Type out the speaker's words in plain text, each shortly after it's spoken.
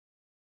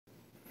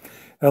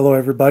Hello,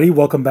 everybody.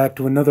 Welcome back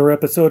to another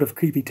episode of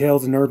Creepy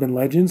Tales and Urban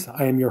Legends.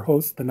 I am your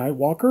host, the Night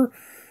Walker.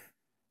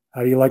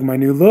 How do you like my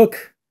new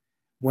look?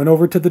 Went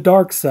over to the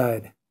dark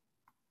side.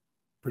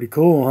 Pretty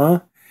cool, huh?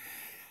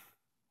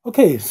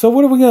 Okay, so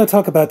what are we going to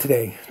talk about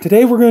today?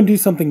 Today we're going to do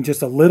something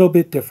just a little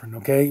bit different,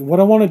 okay? What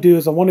I want to do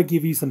is I want to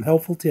give you some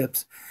helpful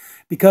tips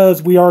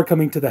because we are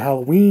coming to the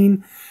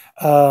Halloween.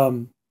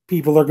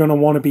 People are going to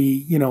want to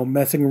be,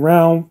 messing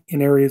around in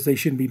areas they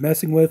shouldn't be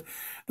messing with.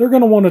 They're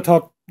going to want to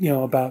talk,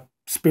 about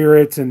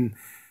spirits and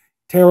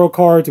tarot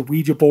cards,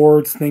 Ouija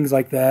boards, things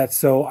like that.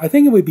 So I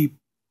think it would be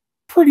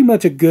pretty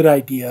much a good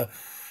idea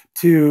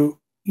to,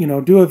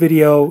 do a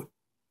video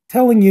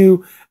telling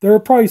you there are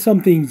probably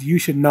some things you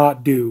should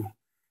not do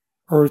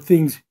or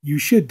things you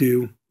should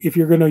do if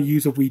you're going to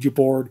use a Ouija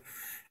board,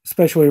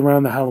 especially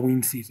around the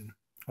Halloween season.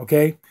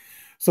 Okay?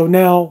 So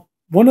now,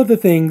 one of the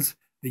things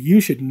that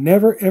you should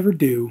never ever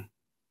do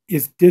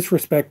is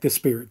disrespect the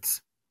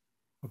spirits.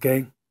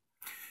 Okay?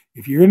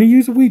 If you're going to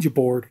use a Ouija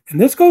board,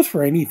 and this goes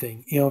for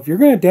anything, if you're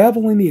going to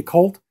dabble in the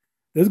occult,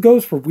 this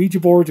goes for Ouija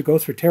boards, it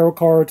goes for tarot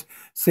cards,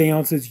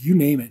 seances, you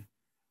name it.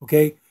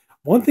 Okay?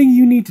 One thing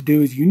you need to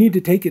do is you need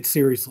to take it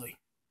seriously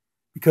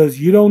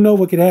because you don't know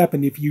what could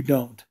happen if you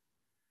don't.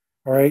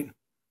 All right?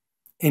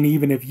 And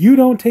even if you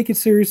don't take it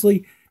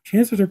seriously,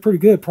 chances are pretty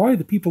good. Probably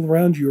the people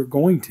around you are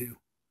going to.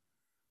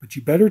 But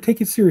you better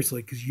take it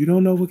seriously because you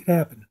don't know what could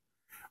happen.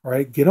 All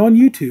right? Get on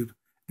YouTube.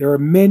 There are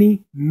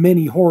many,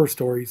 many horror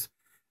stories.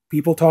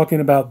 People talking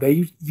about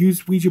they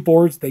used Ouija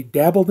boards, they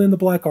dabbled in the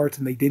black arts,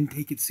 and they didn't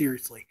take it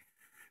seriously.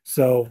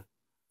 So,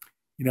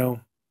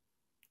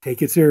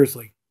 take it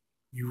seriously.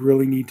 You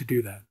really need to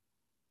do that.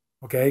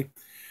 Okay?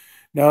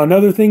 Now,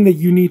 another thing that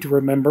you need to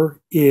remember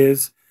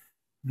is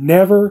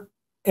never,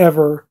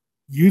 ever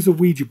use a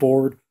Ouija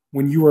board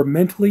when you are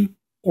mentally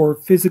or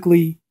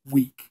physically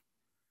weak.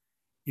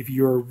 If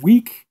you're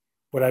weak,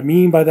 what I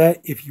mean by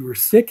that, if you are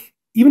sick,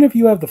 even if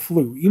you have the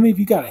flu, even if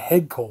you got a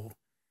head cold,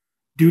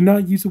 do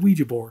not use a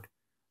Ouija board.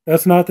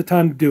 That's not the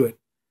time to do it,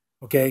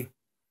 okay?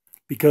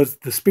 Because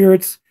the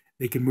spirits,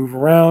 they can move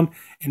around,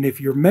 and if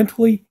you're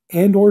mentally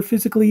and or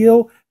physically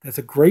ill, that's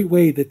a great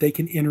way that they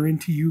can enter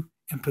into you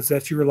and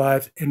possess your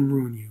lives and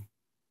ruin you,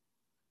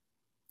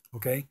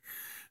 okay?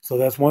 So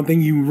that's one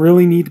thing you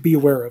really need to be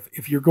aware of.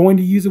 If you're going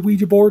to use a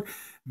Ouija board,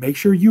 make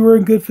sure you are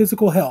in good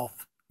physical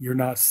health. You're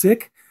not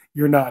sick,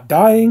 you're not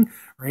dying,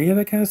 or any of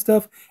that kind of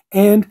stuff,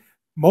 and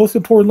most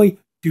importantly,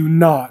 do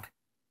not,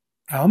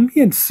 I'm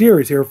being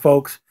serious here,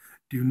 folks.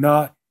 Do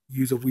not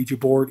use a Ouija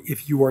board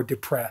if you are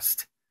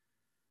depressed.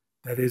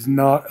 That is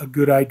not a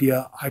good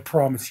idea. I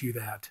promise you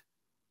that.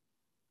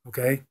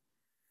 Okay?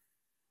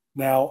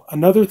 Now,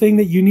 another thing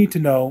that you need to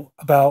know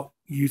about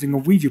using a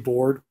Ouija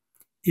board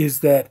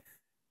is that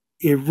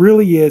it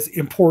really is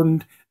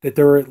important that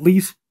there are at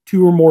least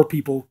 2 or more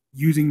people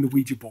using the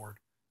Ouija board.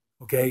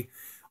 Okay?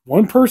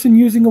 One person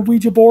using a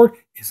Ouija board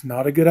is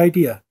not a good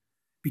idea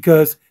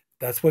because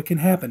that's what can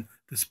happen.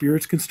 The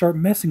spirits can start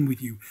messing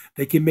with you.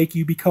 They can make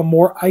you become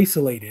more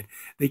isolated.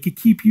 They could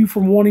keep you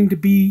from wanting to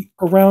be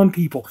around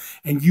people.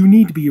 And you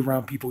need to be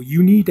around people.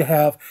 You need to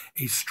have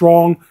a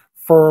strong,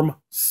 firm,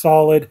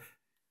 solid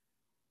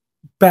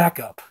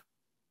backup.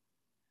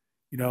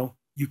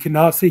 You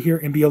cannot sit here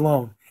and be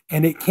alone.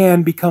 And it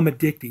can become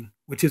addicting,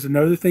 which is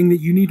another thing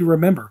that you need to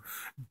remember.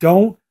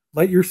 Don't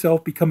let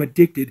yourself become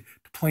addicted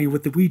playing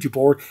with the Ouija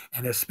board,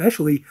 and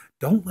especially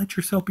don't let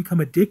yourself become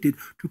addicted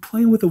to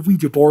playing with a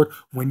Ouija board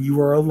when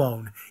you are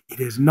alone. It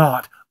is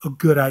not a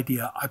good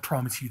idea. I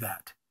promise you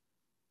that.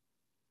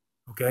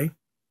 Okay?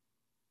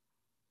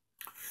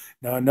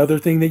 Now, another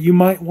thing that you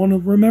might want to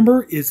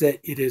remember is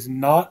that it is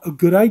not a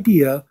good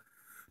idea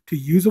to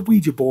use a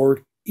Ouija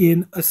board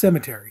in a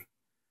cemetery.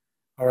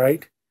 All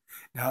right?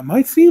 Now, it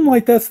might seem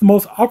like that's the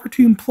most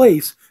opportune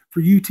place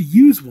for you to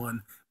use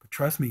one, but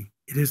trust me,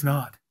 it is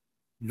not.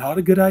 Not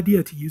a good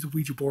idea to use a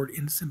Ouija board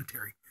in the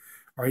cemetery.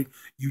 All right?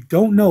 You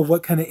don't know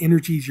what kind of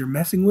energies you're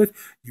messing with.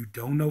 You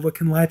don't know what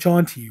can latch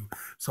onto you.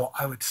 So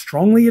I would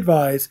strongly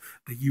advise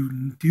that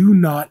you do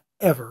not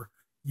ever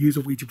use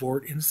a Ouija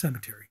board in the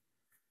cemetery.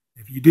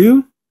 If you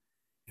do,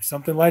 if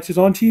something latches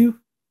onto you,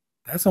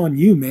 that's on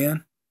you,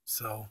 man.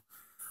 So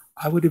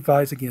I would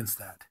advise against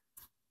that.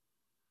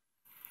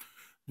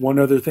 One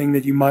other thing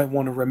that you might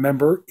want to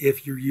remember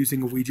if you're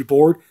using a Ouija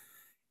board,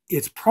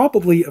 it's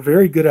probably a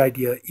very good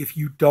idea if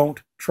you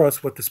don't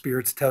trust what the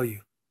spirits tell you.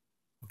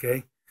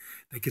 Okay?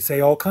 They could say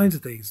all kinds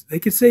of things. They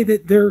could say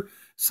that they're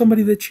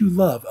somebody that you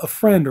love, a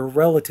friend or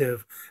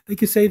relative. They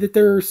could say that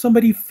they're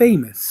somebody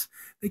famous.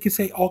 They could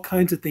say all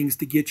kinds of things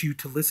to get you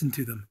to listen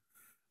to them.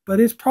 But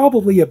it's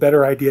probably a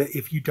better idea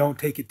if you don't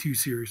take it too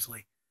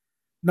seriously.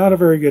 Not a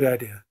very good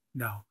idea.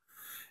 No.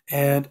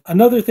 And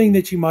another thing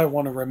that you might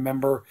want to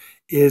remember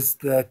is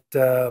that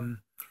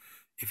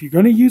if you're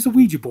going to use a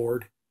Ouija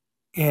board,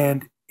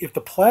 and if the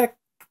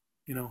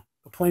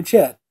the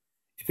planchette,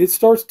 if it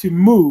starts to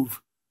move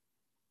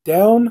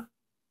down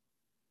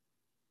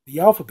the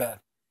alphabet,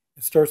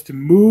 it starts to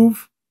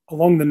move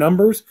along the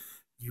numbers,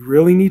 you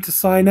really need to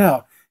sign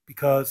out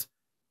because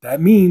that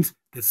means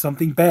that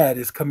something bad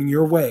is coming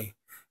your way.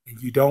 And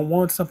you don't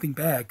want something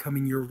bad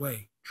coming your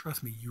way.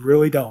 Trust me, you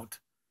really don't.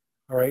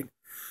 All right?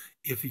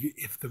 If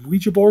the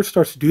Ouija board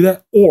starts to do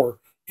that, or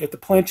if the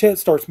planchette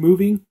starts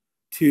moving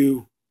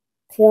to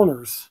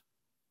corners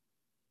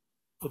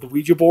of the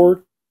Ouija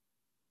board,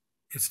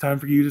 it's time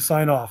for you to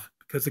sign off.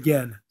 Because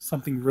again,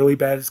 something really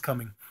bad is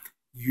coming.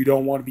 You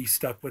don't want to be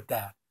stuck with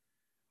that.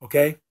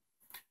 Okay?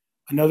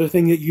 Another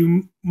thing that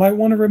you might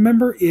want to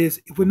remember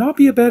is it would not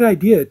be a bad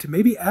idea to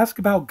maybe ask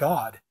about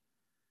God.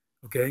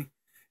 Okay?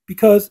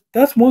 Because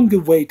that's one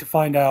good way to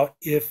find out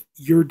if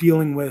you're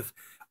dealing with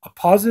a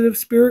positive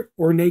spirit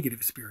or a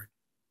negative spirit.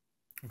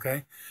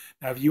 Okay?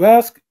 Now, if you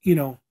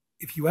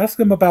ask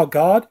them about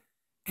God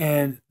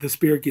and the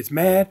spirit gets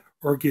mad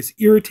or gets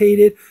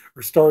irritated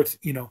or starts,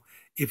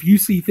 if you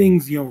see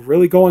things,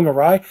 really going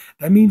awry,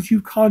 that means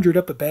you've conjured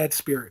up a bad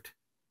spirit.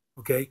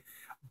 Okay?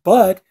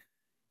 But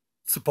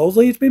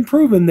supposedly it's been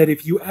proven that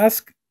if you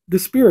ask the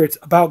spirits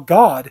about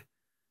God,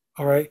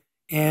 all right,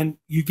 and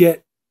you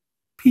get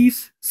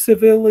peace,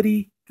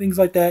 civility, things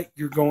like that,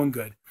 you're going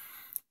good.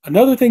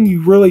 Another thing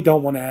you really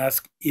don't want to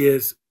ask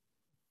is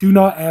do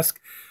not ask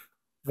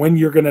when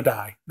you're going to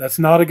die. That's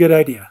not a good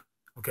idea.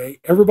 Okay?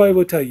 Everybody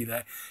will tell you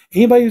that.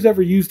 Anybody who's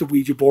ever used a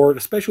Ouija board,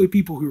 especially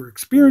people who are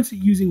experienced at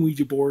using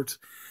Ouija boards,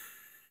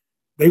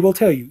 they will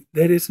tell you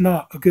that it's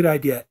not a good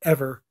idea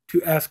ever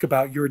to ask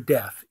about your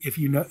death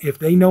if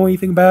they know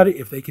anything about it,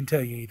 if they can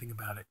tell you anything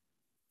about it.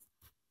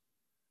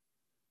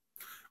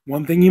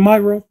 One thing you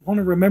might want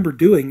to remember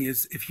doing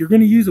is if you're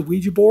going to use a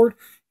Ouija board,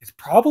 it's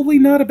probably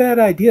not a bad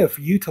idea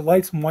for you to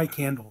light some white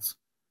candles.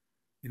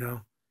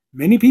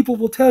 Many people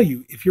will tell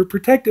you if you're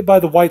protected by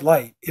the white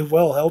light, it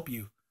will help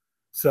you.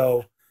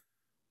 So,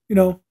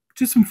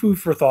 just some food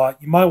for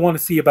thought. You might want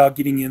to see about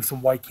getting in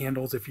some white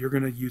candles if you're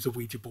going to use a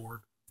Ouija board.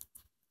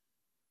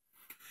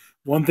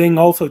 One thing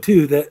also,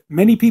 too, that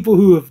many people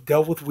who have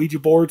dealt with Ouija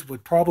boards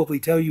would probably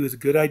tell you is a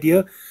good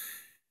idea.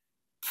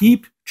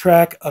 Keep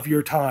track of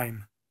your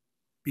time.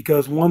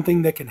 Because one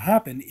thing that can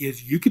happen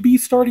is you could be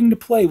starting to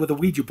play with a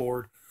Ouija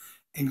board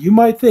and you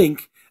might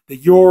think that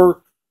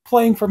you're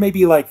playing for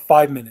maybe like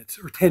 5 minutes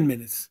or 10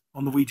 minutes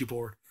on the Ouija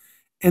board.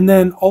 And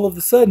then all of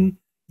a sudden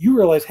you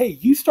realize, hey,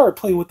 you started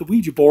playing with the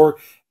Ouija board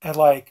at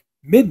like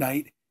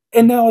midnight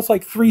and now it's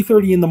like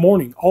 3:30 in the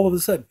morning all of a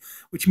sudden,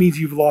 which means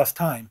you've lost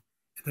time.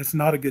 And that's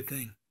not a good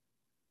thing.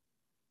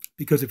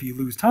 Because if you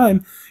lose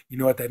time, you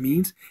know what that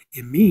means?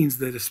 It means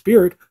that a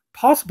spirit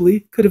possibly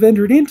could have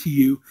entered into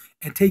you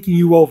and taken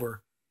you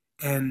over.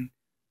 And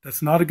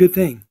that's not a good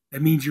thing.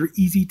 That means you're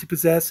easy to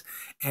possess,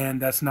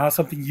 and that's not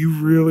something you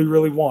really,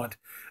 really want,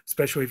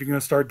 especially if you're going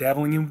to start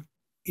dabbling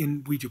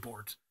in Ouija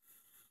boards.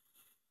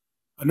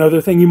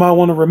 Another thing you might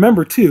want to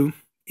remember, too,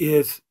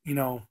 is,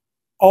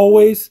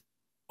 always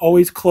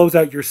close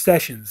out your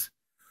sessions.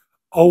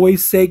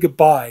 Always say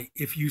goodbye.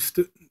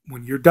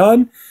 When you're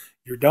done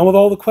with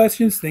all the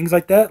questions, things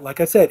like that. Like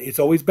I said, it's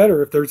always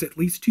better if there's at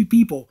least 2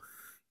 people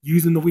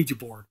using the Ouija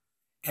board.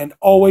 And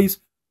always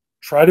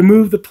try to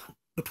move the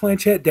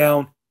planchette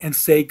down and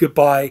say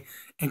goodbye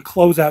and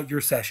close out your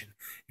session.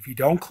 If you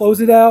don't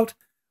close it out,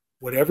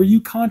 whatever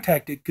you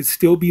contacted could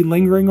still be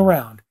lingering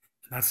around.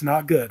 And that's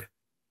not good.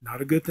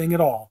 Not a good thing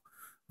at all.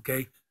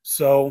 Okay?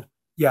 So,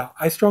 yeah,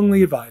 I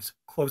strongly advise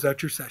close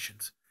out your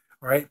sessions.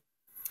 All right?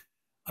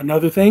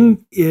 Another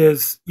thing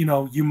is,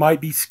 you might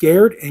be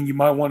scared and you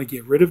might want to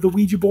get rid of the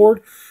Ouija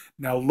board.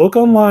 Now, look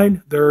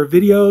online. There are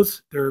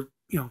videos.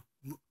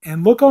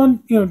 And look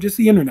on, just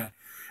the internet.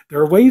 There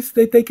are ways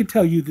that they can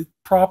tell you to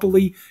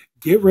properly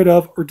get rid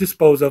of or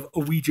dispose of a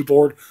Ouija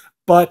board,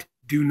 but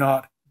do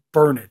not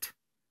burn it.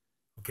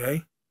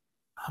 Okay?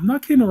 I'm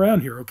not kidding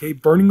around here, okay?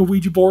 Burning a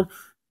Ouija board,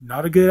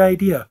 not a good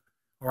idea.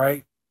 All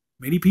right?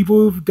 Many people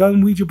who've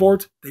done Ouija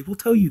boards, they will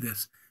tell you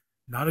this.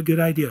 Not a good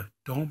idea.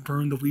 Don't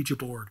burn the Ouija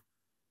board.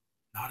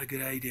 Not a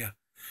good idea.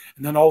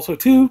 And then also,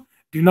 too,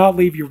 do not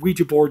leave your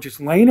Ouija board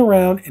just laying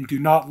around, and do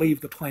not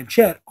leave the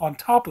planchette on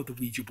top of the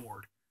Ouija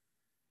board.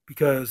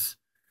 Because,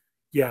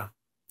 yeah,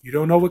 you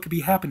don't know what could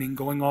be happening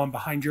going on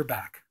behind your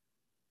back.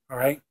 All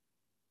right?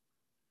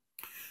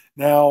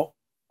 Now,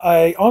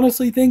 I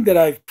honestly think that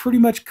I've pretty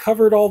much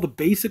covered all the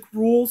basic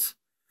rules.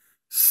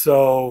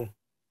 So,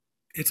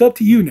 it's up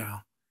to you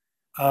now.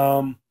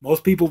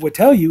 Most people would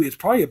tell you it's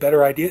probably a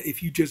better idea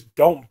if you just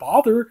don't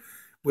bother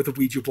with a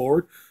Ouija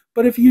board.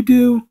 But if you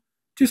do,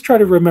 just try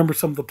to remember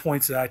some of the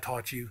points that I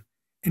taught you.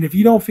 And if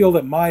you don't feel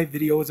that my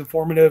video is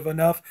informative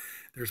enough,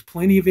 there's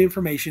plenty of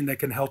information that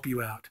can help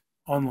you out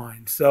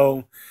online.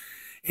 So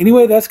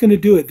anyway, that's going to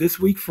do it this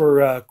week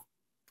for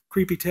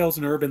Creepy Tales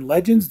and Urban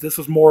Legends. This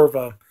was more of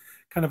a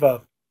kind of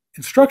a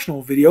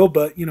instructional video,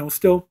 but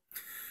still,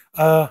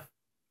 I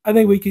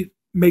think we could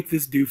make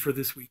this do for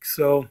this week.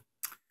 So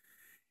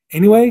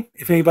anyway,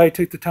 if anybody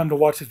took the time to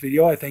watch this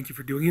video, I thank you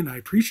for doing it, and I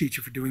appreciate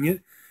you for doing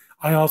it.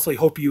 I honestly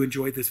hope you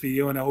enjoyed this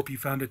video, and I hope you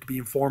found it to be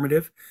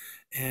informative.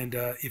 And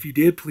if you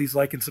did, please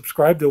like and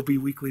subscribe. There will be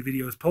weekly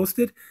videos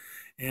posted.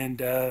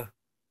 And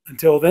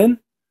until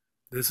then,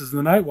 this is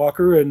the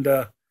Nightwalker, and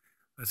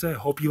I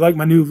hope you like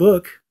my new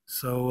look.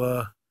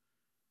 So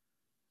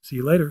see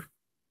you later.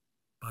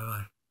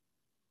 Bye-bye.